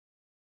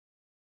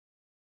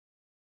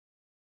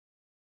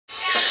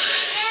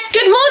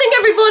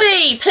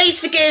Hey, please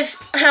forgive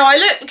how I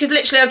look, because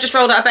literally I've just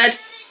rolled out of bed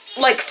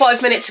like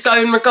 5 minutes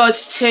ago in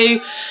regards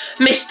to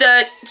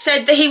Mr.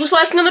 said that he was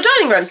working on the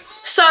dining room.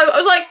 So I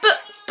was like,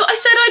 but I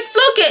said I'd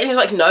vlog it. And he was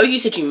like, no, you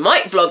said you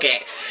might vlog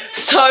it.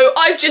 So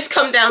I've just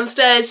come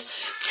downstairs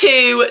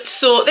to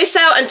sort this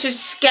out and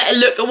just get a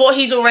look at what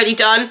he's already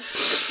done.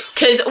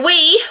 Because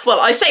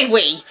I say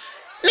we,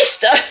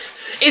 Mr.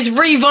 is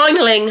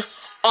revinyling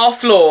our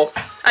floor.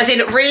 As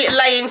in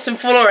relaying some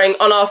flooring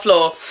on our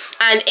floor.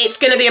 And it's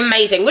going to be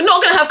amazing. We're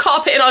not going to have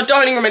carpet in our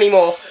dining room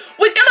anymore.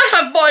 We're going to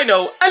have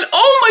vinyl. And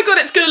oh my god,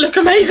 it's going to look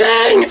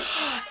amazing.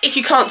 If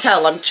you can't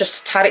tell, I'm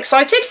just a tad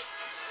excited.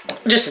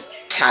 Just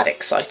a tad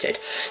excited.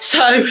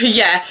 So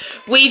yeah,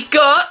 we've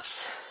got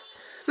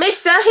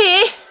Mr.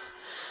 here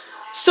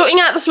sorting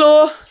out the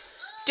floor,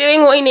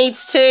 doing what he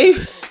needs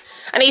to.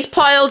 And he's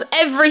piled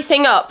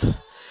everything up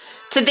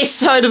to this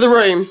side of the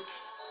room.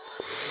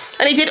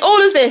 And he did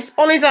all of this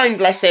on his own,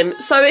 bless him.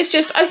 So it's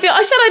just, I said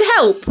I'd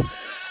help.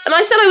 And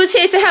I said I was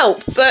here to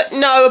help. But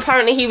no,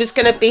 apparently he was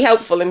going to be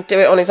helpful and do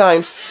it on his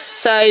own.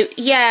 So,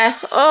 yeah.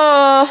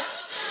 Oh.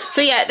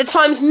 So, yeah, the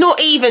time's not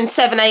even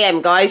 7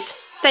 AM, guys.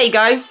 There you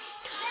go.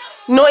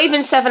 Not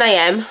even 7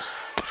 AM.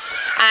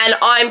 And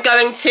I'm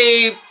going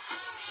to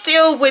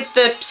deal with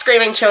the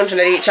screaming children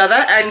at each other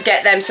and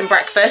get them some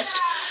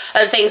breakfast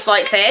and things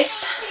like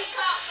this.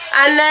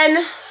 And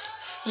then,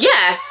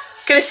 yeah.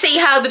 Gonna see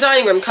how the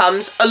dining room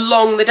comes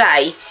along the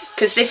day,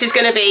 because this is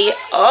gonna be,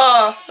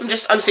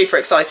 I'm super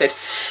excited.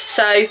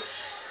 So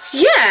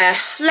yeah,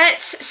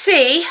 let's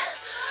see,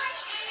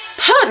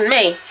 pardon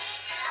me,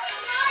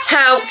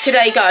 how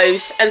today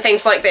goes and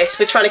things like this.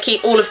 We're trying to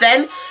keep all of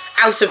them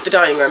out of the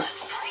dining room.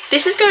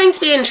 This is going to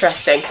be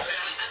interesting,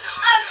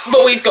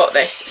 but we've got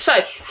this. So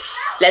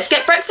let's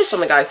get breakfast on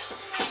the go.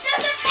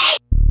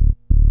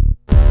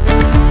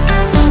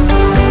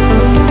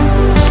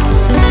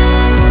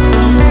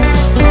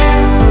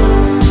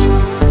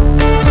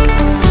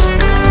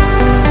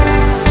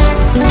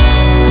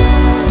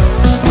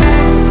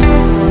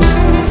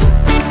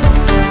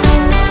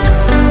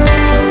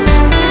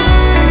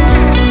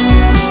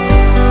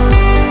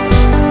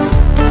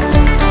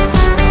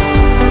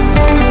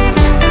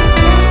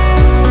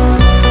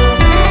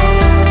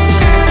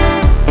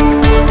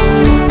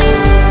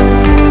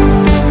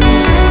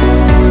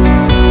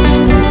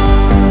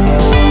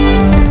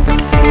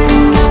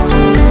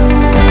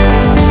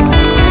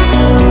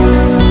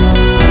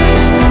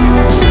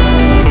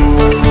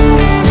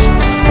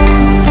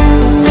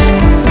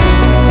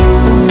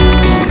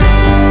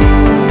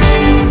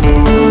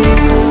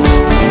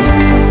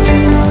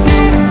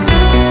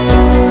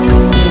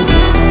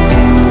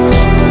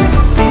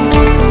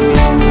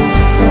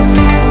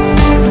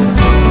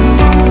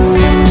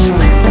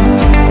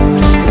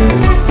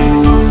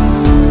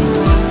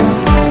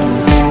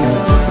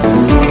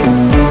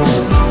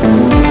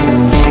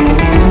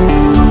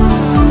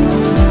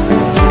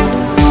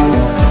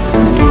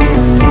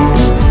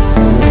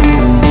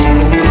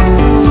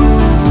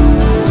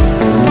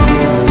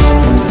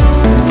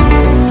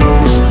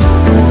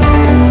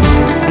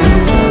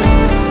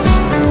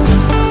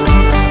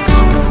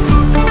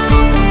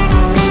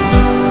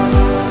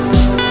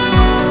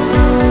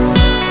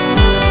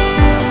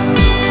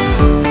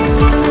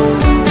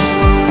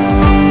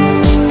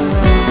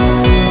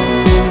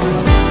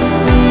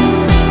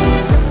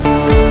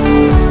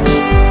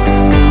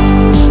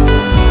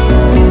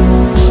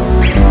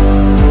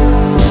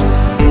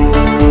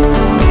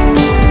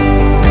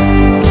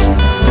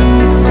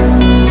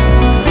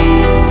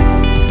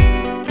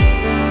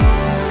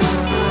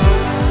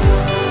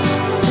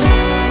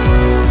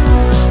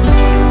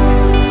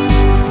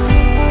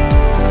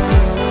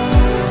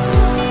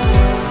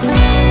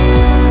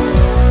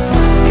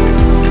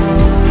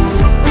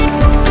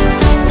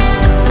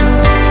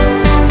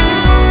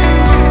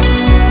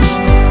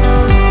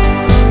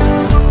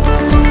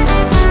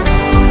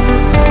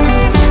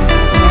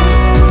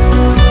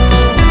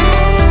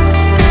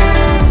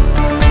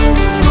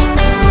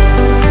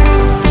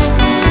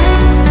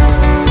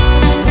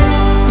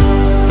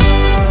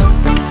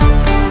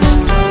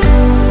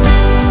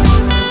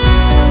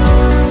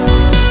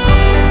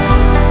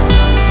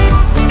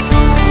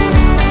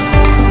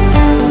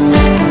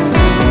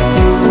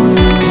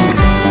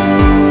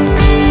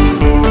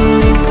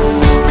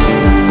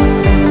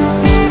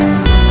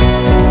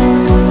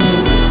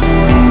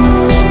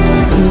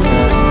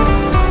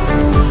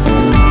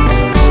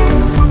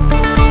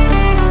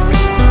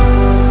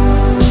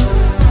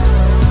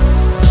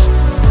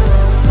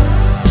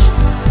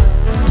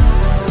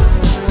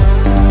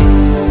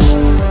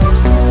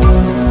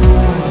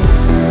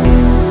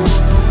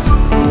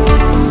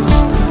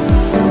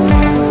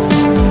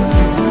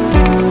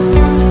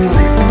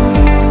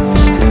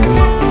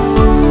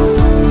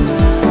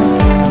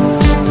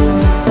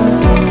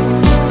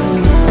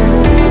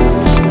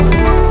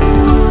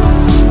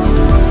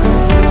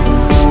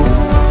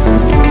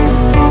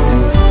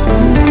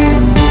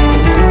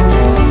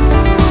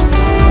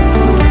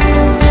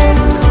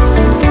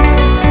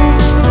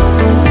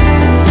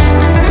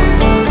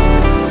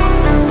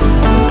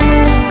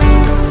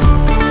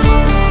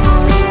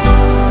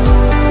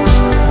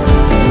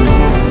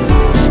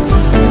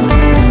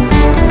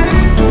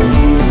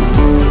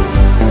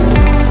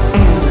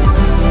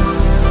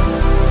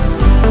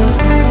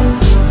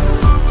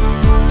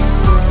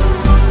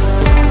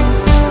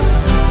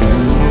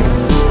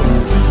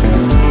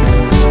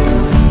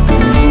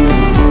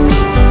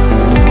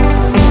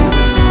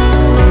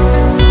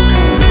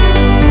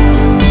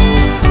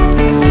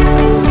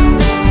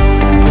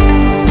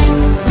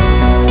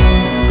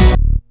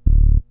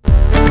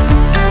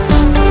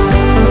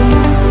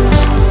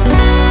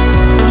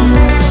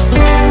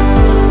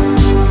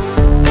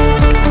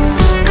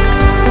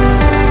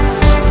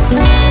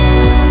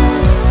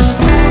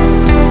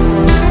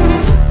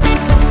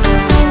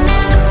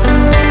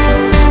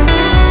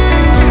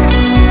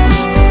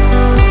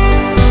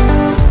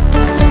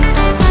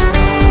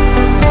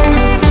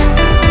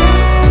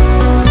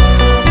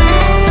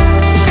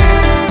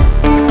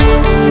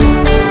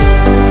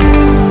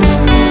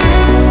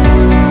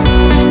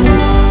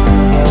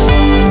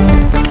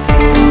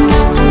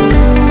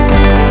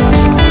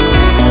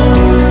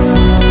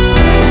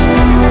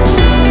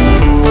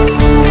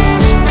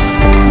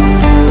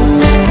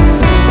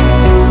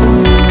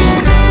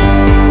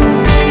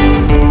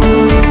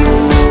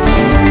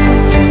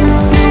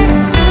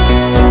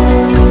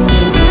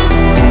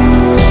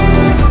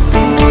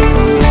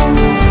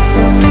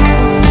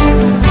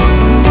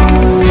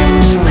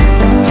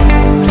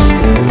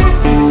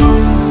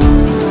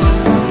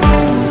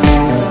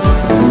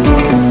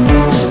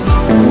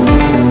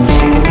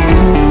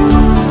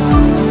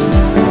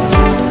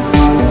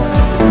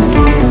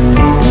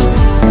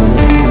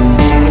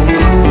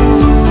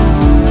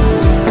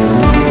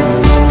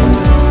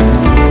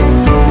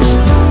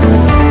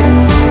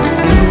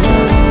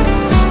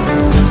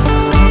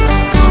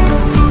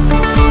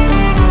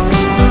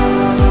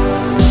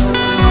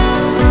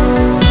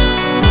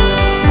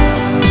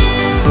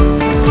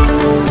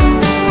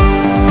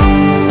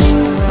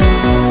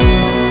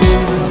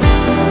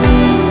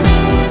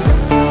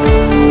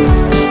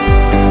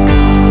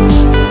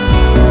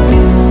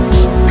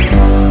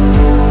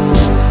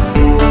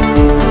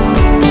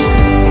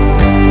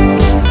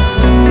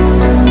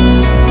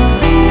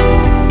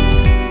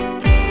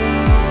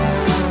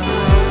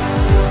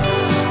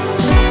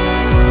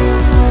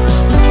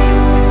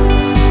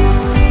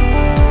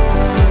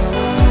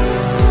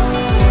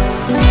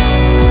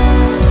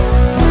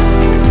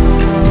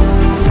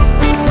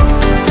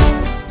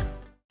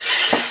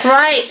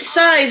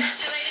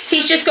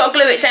 he's just got to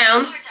glue it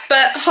down,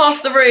 but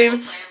half the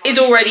room is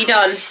already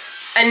done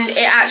and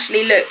it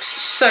actually looks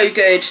so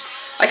good.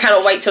 I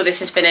cannot wait till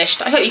this is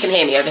finished. I hope you can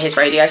hear me over his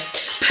radio.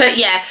 But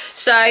yeah,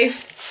 so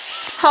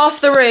half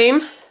the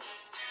room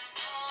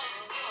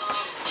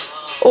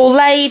all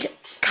laid,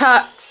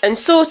 cut and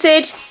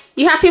sorted.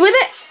 You happy with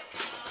it?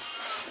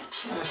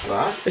 That's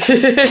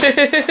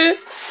right.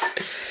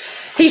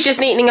 He's just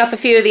neatening up a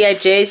few of the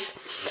edges.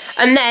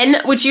 And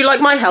then, would you like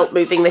my help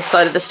moving this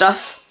side of the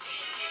stuff?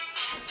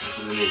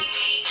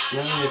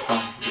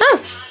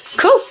 Oh,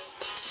 cool.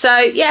 So,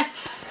 yeah.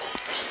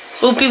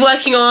 We'll be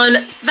working on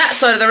that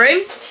side of the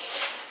room.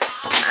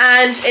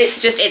 And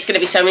it's going to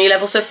be so many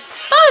levels of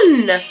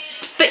fun.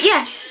 But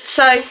yeah,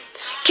 so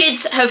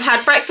kids have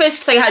had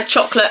breakfast. They had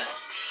chocolate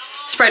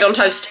spread on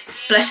toast.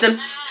 Bless them.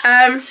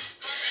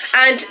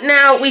 And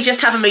now we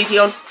just have a movie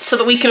on so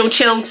that we can all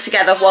chill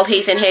together while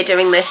he's in here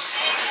doing this.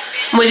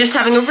 And we're just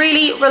having a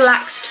really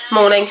relaxed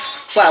morning.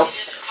 Well,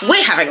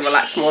 we're having a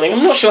relaxed morning.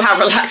 I'm not sure how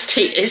relaxed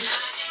he is.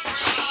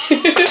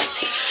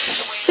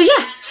 So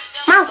yeah,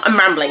 wow, I'm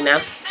rambling now.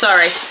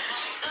 Sorry.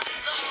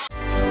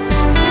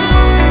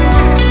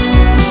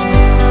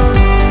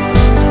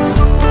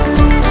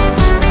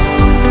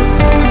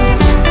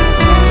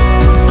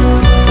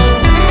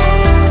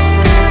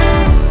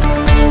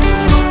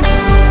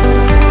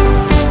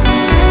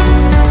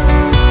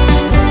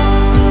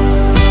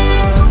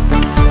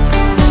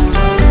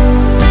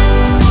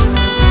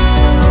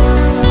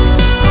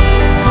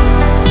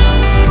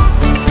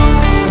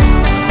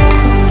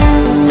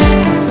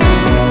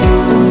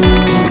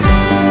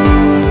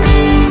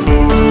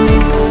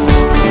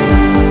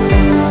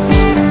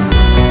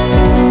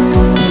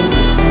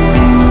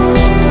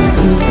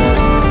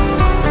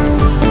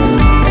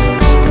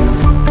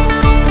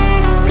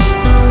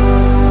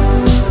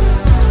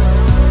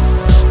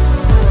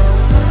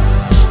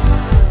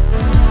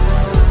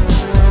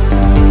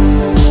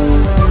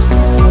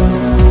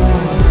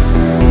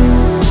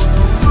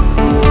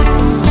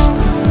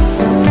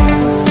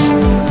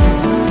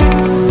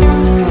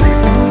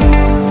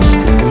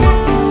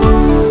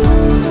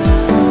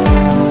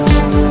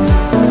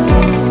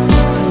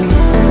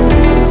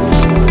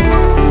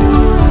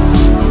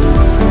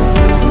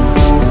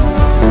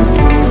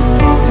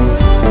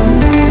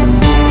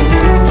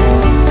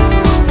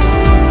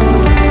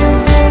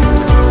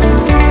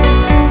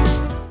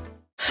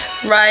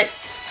 Right,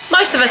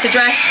 most of us are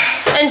dressed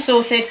and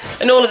sorted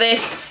and all of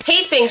this.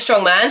 He's being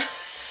strong man,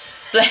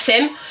 bless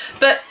him.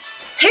 But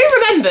who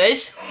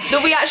remembers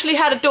that we actually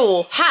had a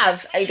door,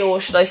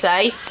 should I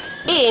say,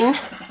 in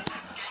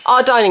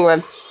our dining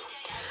room?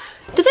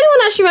 Does anyone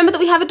actually remember that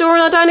we have a door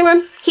in our dining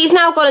room? He's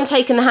now gone and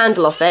taken the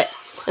handle off it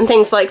and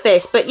things like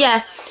this. But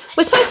yeah,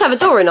 we're supposed to have a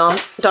door in our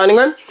dining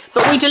room,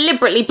 but we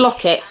deliberately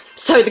block it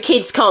so the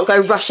kids can't go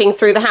rushing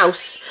through the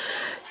house.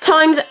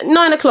 Time's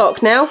 9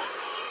 o'clock now.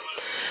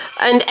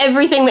 And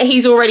everything that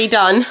he's already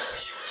done.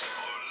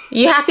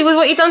 You happy with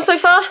what you've done so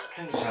far?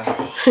 I think so.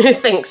 I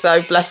think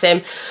so, bless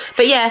him.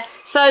 But yeah,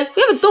 so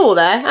we have a door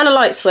there and a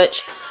light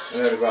switch. A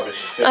load of rubbish.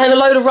 And a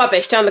load of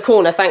rubbish down the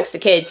corner, thanks to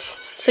kids.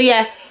 So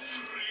yeah,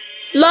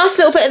 last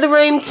little bit of the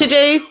room to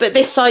do, but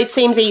this side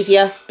seems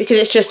easier because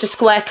it's just a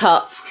square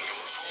cut.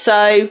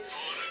 So,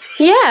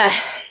 yeah.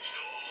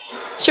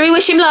 Shall we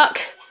wish him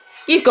luck?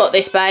 You've got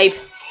this, babe.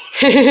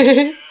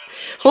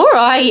 All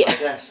right.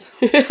 Yes.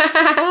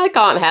 I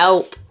can't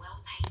help.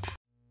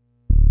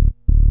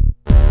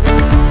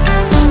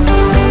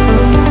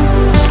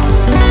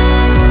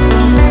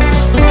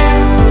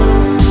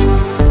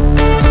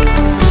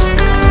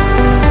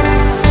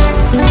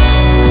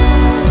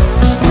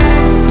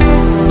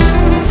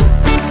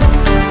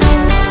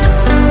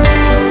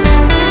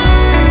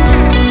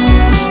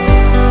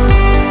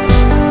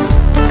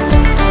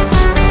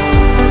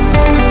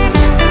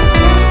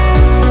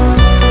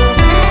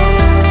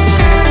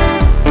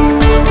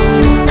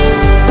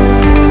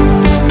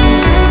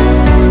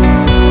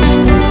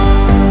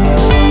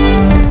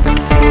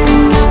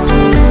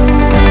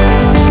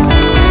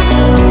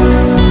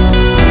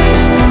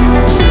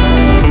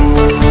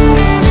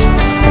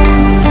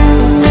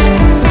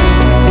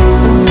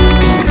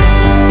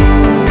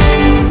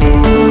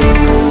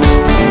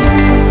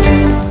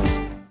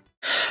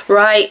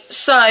 Right,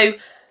 so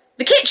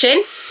the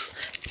kitchen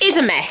is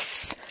a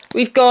mess.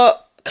 We've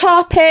got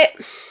carpet,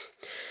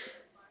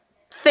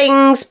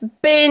 things,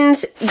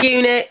 bins,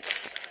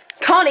 units.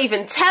 Can't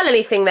even tell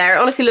anything there.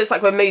 It honestly looks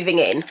like we're moving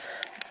in.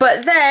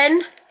 But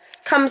then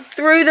come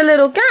through the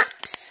little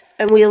gaps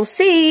and we'll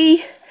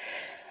see.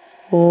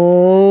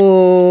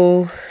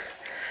 Oh,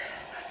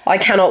 I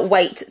cannot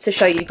wait to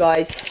show you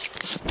guys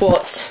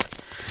what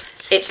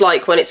it's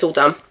like when it's all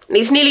done. And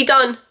he's nearly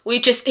done.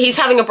 He's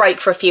having a break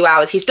for a few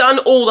hours. He's done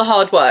all the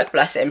hard work,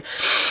 bless him.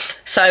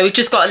 So we've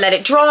just got to let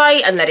it dry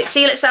and let it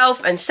seal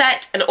itself and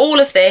set and all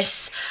of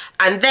this.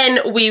 And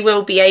then we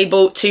will be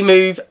able to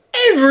move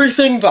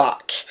everything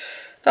back.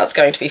 That's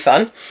going to be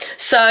fun.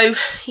 So,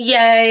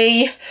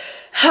 yay.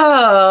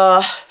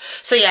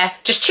 So yeah,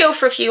 just chill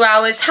for a few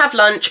hours, have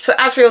lunch, put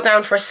Asriel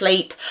down for a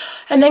sleep,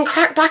 and then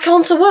crack back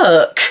on to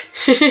work.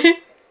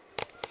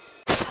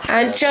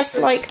 And just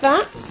like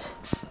that,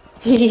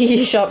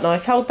 sharp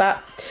knife, hold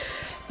that.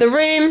 The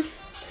room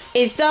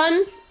is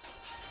done.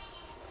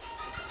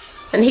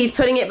 And he's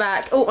putting it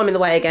back. Oh, I'm in the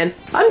way again.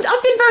 I've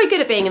been very good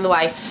at being in the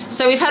way.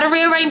 So we've had a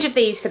rearrange of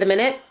these for the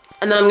minute.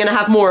 And then I'm going to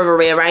have more of a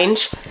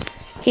rearrange.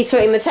 He's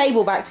putting the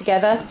table back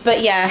together.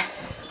 But yeah,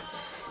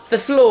 the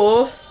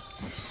floor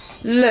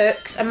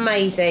looks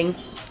amazing.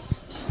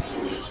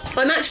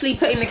 I'm actually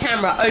putting the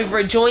camera over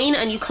a join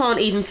and you can't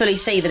even fully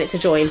see that it's a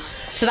join.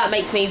 So that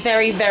makes me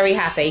very, very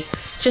happy.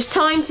 Just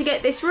time to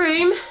get this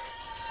room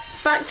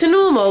back to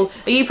normal.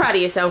 Are you proud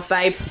of yourself,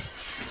 babe?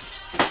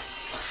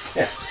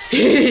 Yes.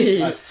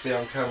 Nice to be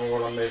on camera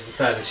while I'm moving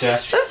furniture.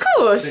 Of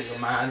course.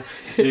 Single man.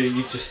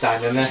 You just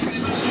standing there.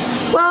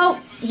 Well,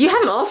 you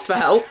haven't asked for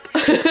help.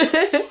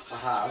 I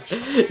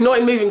have. Not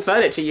in moving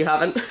furniture, you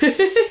haven't.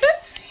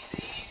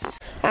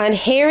 And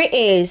here it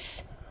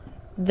is.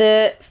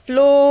 The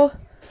floor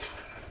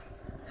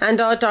and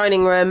our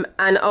dining room.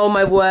 And oh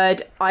my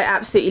word, I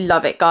absolutely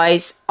love it,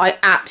 guys. I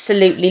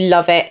absolutely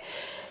love it.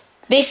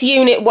 This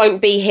unit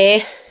won't be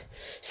here.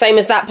 Same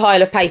as that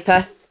pile of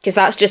paper. Because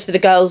that's just for the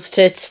girls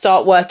to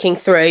start working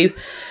through.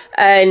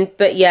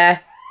 But yeah,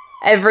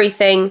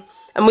 everything.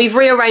 And we've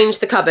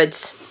rearranged the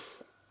cupboards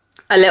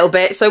a little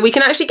bit so we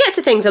can actually get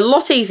to things a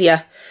lot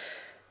easier.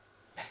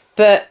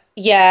 But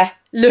yeah,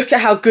 look at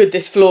how good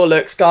this floor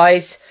looks,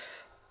 guys.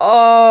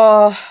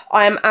 Oh,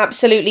 I am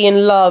absolutely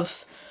in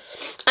love.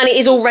 And it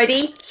is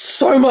already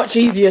so much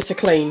easier to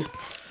clean.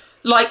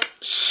 Like,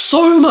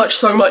 so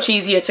much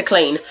easier to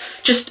clean.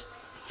 Just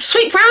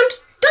sweep round,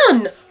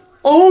 done.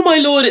 Oh my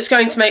lord, it's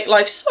going to make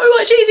life so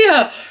much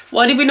easier.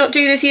 Why did we not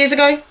do this years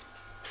ago?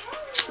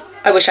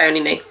 I wish I only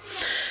knew.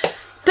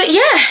 But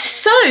yeah,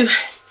 so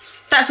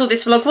that's all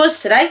this vlog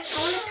was today. I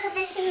want to put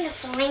this in the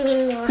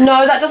dining room.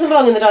 No, that doesn't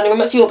belong in the dining room.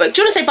 That's your book.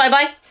 Do you want to say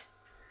bye-bye?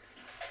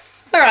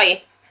 Where are you?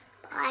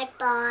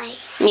 Bye-bye.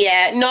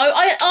 Yeah, no,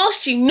 I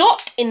asked you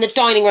not in the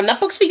dining room. That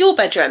book's for your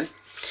bedroom.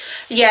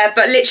 Yeah,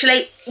 but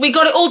literally, we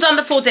got it all done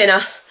before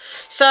dinner.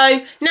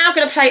 So now I'm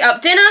going to plate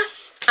up dinner.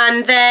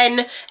 And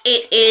then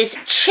it is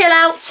chill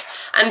out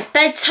and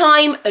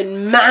bedtime.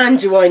 And man,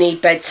 do I need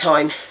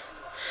bedtime.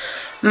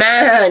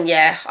 Man,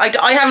 yeah.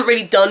 I haven't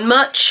really done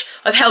much.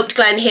 I've helped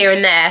Glen here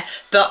and there.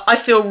 But I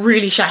feel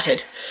really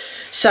shattered.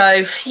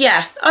 So,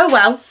 yeah. Oh,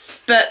 well.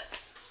 But,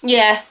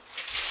 yeah.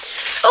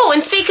 Oh,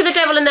 and speak of the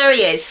devil, and there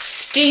he is.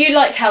 Do you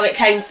like how it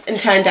came and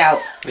turned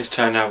out? It's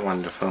turned out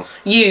wonderful.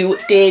 You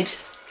did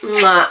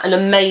an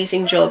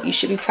amazing job. You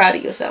should be proud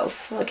of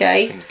yourself,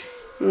 okay? Thank you.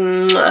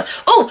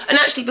 Oh, and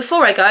actually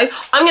before I go,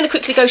 I'm going to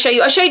quickly go show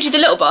you. I showed you the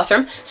little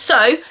bathroom.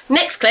 So,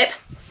 next clip,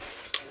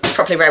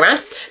 properly way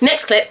around.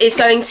 Next clip is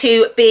going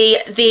to be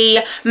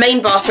the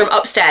main bathroom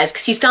upstairs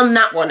because he's done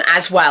that one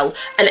as well.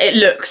 And it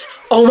looks,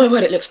 oh my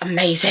word, it looks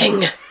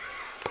amazing.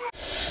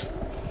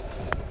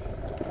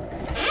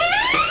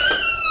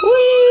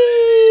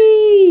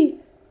 Whee!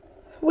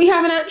 We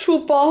have an actual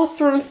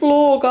bathroom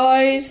floor,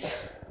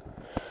 guys.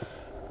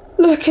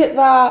 Look at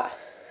that.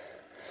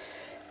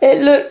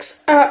 It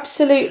looks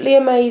absolutely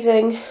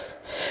amazing.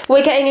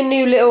 We're getting a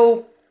new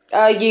little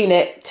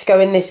unit to go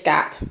in this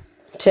gap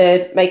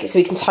to make it so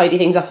we can tidy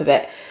things up a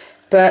bit.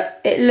 But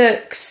it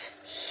looks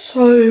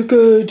so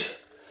good.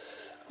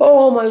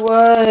 Oh my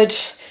word.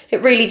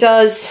 It really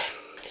does.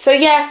 So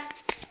yeah,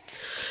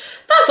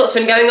 that's what's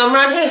been going on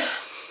around here.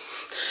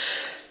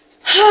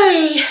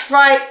 Hey,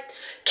 right,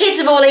 kids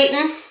have all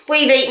eaten.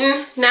 We've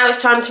eaten. Now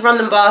it's time to run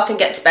them bath and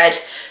get to bed.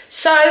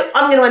 So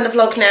I'm going to end the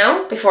vlog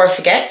now before I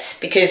forget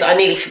because I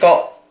nearly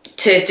forgot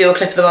to do a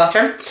clip of the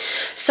bathroom.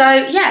 So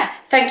yeah,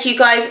 thank you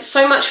guys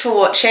so much for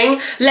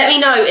watching. Let me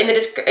know in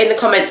the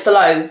comments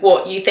below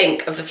what you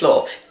think of the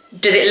floor.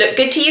 Does it look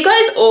good to you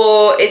guys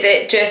or is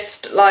it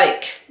just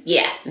like,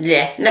 yeah,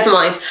 never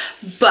mind.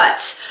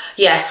 But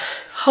yeah,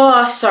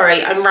 oh,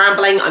 sorry, I'm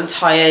rambling, I'm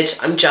tired,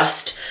 I'm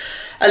just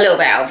a little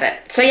bit out of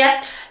it. So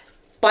yeah,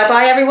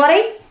 bye-bye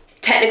everybody.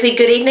 Technically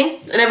good evening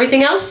and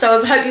everything else,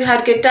 so I hope you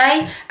had a good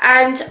day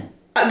and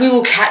we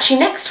will catch you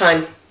next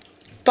time.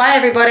 Bye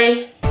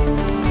everybody.